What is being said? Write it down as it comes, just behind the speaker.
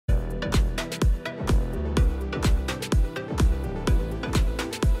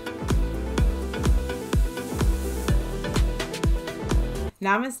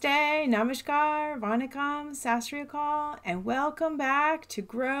Namaste, Namaskar, Vanakkam, Sastriyakal, and welcome back to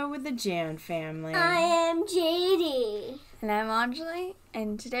Grow with the J.A.N family. I am JD. And I'm Anjali,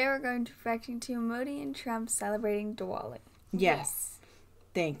 and today we're going to reacting to Modi and Trump celebrating Diwali. Yes.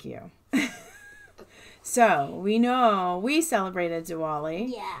 Thank you. So, we know we celebrated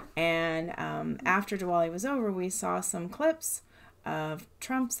Diwali. Yeah. And after Diwali was over, we saw some clips of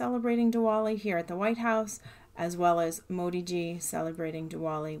Trump celebrating Diwali here at the White House, as well as Modi ji celebrating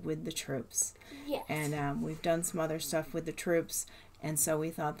Diwali with the troops. Yes. And we've done some other stuff with the troops, and so we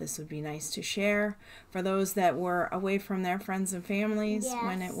thought this would be nice to share for those that were away from their friends and families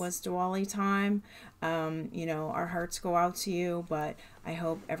when it was Diwali time. You know, our hearts go out to you, but I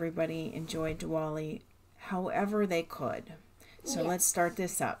hope everybody enjoyed Diwali however they could. So let's start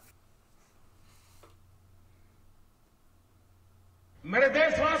this up. मेरे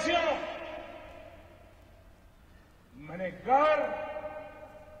देशवासियों, मैंने घर,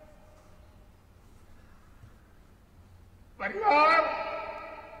 परिवार,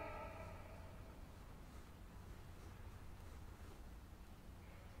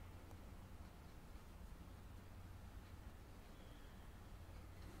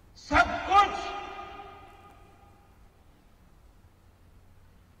 सब कुछ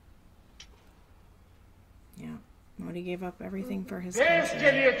Yeah, Modi gave up everything for his देश के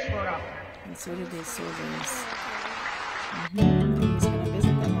country, लिए छोड़ा है. and so did these soldiers. And he's going to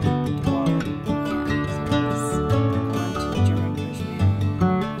visit them on Diwali. So he's gone to German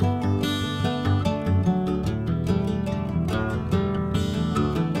Kashmir.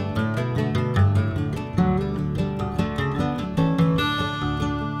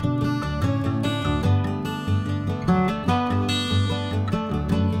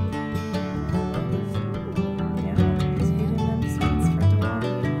 Yeah, he's feeding them sweets for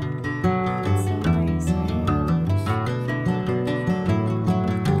Diwali. That's so nice,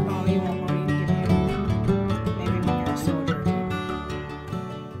 Oh, you want Modi to give you? Maybe when you're a soldier.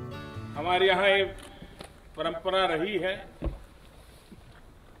 हमारे यहाँ एक परंपरा रही है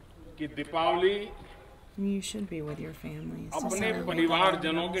कि Deepawali You should be with your families. to अपने celebrate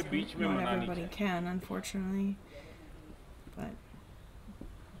परिवारजनों Diwali. के बीच में Not मनानी everybody चाहिए. can, unfortunately. But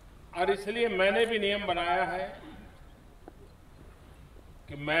और इसलिए मैंने भी नियम बनाया है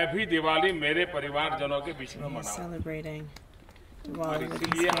कि मैं भी दिवाली मेरे परिवारजनों के बीच में he's मनाऊं. celebrating Diwali with his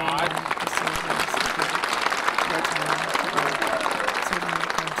इसीलिए family, आज the soldiers, their time to serving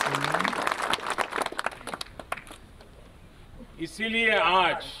their country. इसीलिए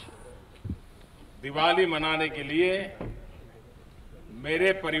आज दिवाली मनाने के लिए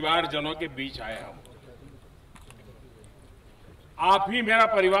मेरे परिवारजनों के बीच आया हूं. आप ही मेरा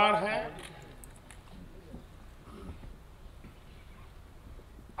परिवार है.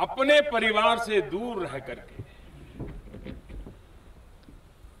 अपने परिवार से दूर रह करके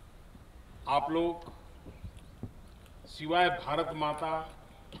आप लोग सिवाय भारत माता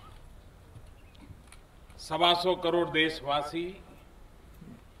 125 करोड़ देशवासी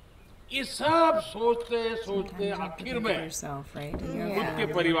ये सब सोचते सोचते Sometimes you have to आखिर think of में yourself, right? And your खुद के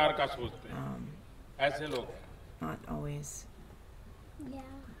family, परिवार का सोचते हैं. ऐसे लोग हैं. not always. Yeah.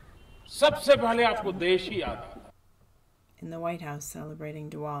 सबसे पहले आपको देश ही याद आता है. In the White House celebrating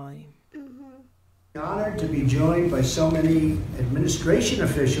Diwali. Honored to be joined by so many administration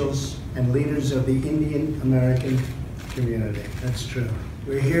officials and leaders of the Indian American community. That's true.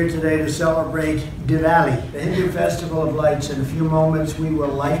 We're here today to celebrate Diwali, the Hindu festival of lights. In a few moments, we will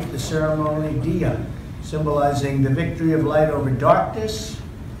light the ceremony Diya, symbolizing the victory of light over darkness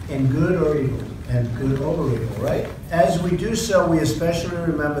and good or evil, and good over evil, right? As we do so, we especially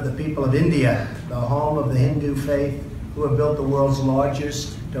remember the people of India, the home of the Hindu faith, who have built the world's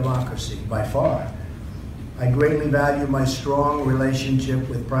largest democracy by far. I greatly value my strong relationship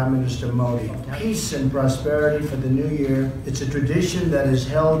with Prime Minister Modi. Peace and prosperity for the new year. It's a tradition that is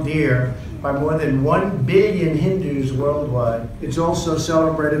held dear by more than 1 billion Hindus worldwide. It's also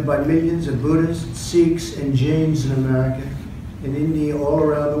celebrated by millions of Buddhists, Sikhs, and Jains in America, in India, all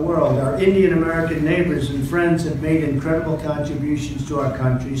around the world. Our Indian American neighbors and friends have made incredible contributions to our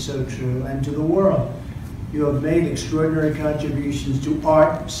country, so true, and to the world. You have made extraordinary contributions to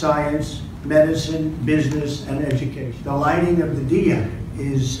art, science, medicine, business, and education. The lighting of the Diya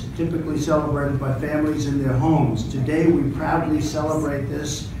is typically celebrated by families in their homes. Today, we proudly celebrate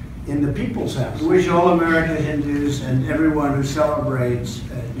this in the People's House. We wish all American Hindus and everyone who celebrates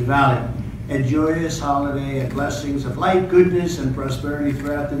Diwali a joyous holiday and blessings of light, goodness, and prosperity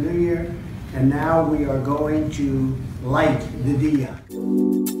throughout the new year. And now we are going to light the Diya.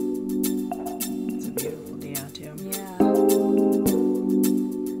 It's a beautiful Diya too. Yeah.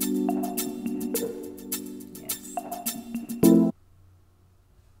 Yes.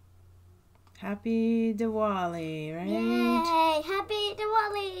 Happy Diwali, right? Yay! Happy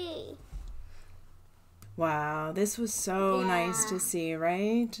Diwali! Wow, this was so nice to see,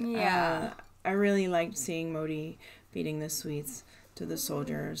 right? Yeah. I really liked seeing Modi feeding the sweets to the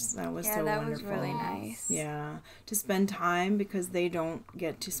soldiers. That was so that wonderful. was really nice. Yeah, to spend time because they don't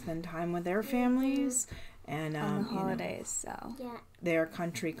get to spend time with their families, and On the holidays, so Yeah. their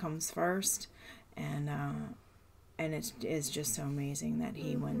country comes first, and it is just so amazing that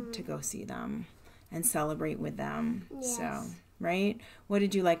he went to go see them and celebrate with them. Yes. So, right? What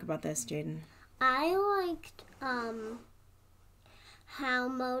did you like about this, J.A.N? I liked how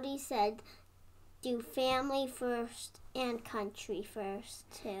Modi said do family first and country first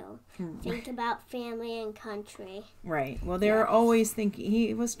too. Think about family and country. Right. Well, they're always thinking.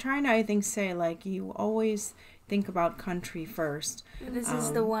 He was trying to, I think, say like you always think about country first. this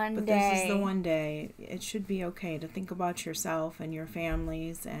is the one But day. this is the one day. It should be okay to think about yourself and your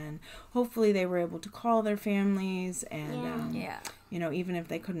families, and hopefully they were able to call their families, and you know, even if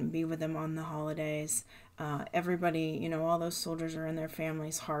they couldn't be with them on the holidays, everybody, you know, all those soldiers are in their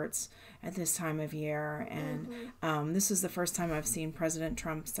families' hearts at this time of year. And this is the first time I've seen President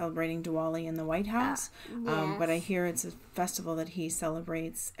Trump celebrating Diwali in the White House. But I hear it's a festival that he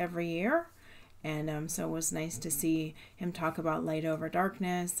celebrates every year. And so it was nice to see him talk about light over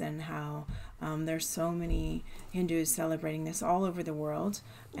darkness and how there's so many Hindus celebrating this all over the world,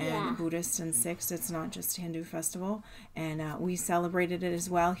 and Buddhists and Sikhs. It's not just a Hindu festival. And we celebrated it as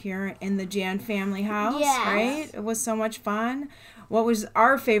well here in the J.A.N family house, right? It was so much fun. What was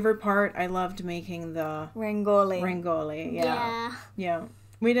our favorite part? I loved making the Rangoli. Yeah.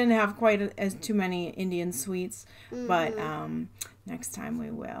 We didn't have quite as too many Indian sweets, but next time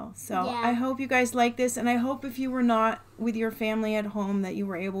we will. So I hope you guys like this, and I hope if you were not with your family at home that you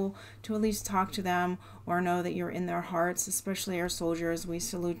were able to at least talk to them or know that you're in their hearts, especially our soldiers. We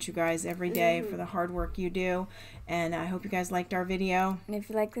salute you guys every day for the hard work you do, and I hope you guys liked our video. And if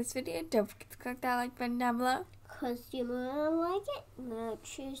you like this video, don't forget to click that like button down below. Because you might like it, make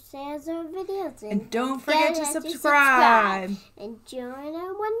sure to share our videos. And don't forget to subscribe. And join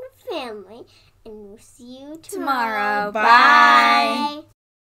our wonderful family. And we'll see you Tomorrow. Bye.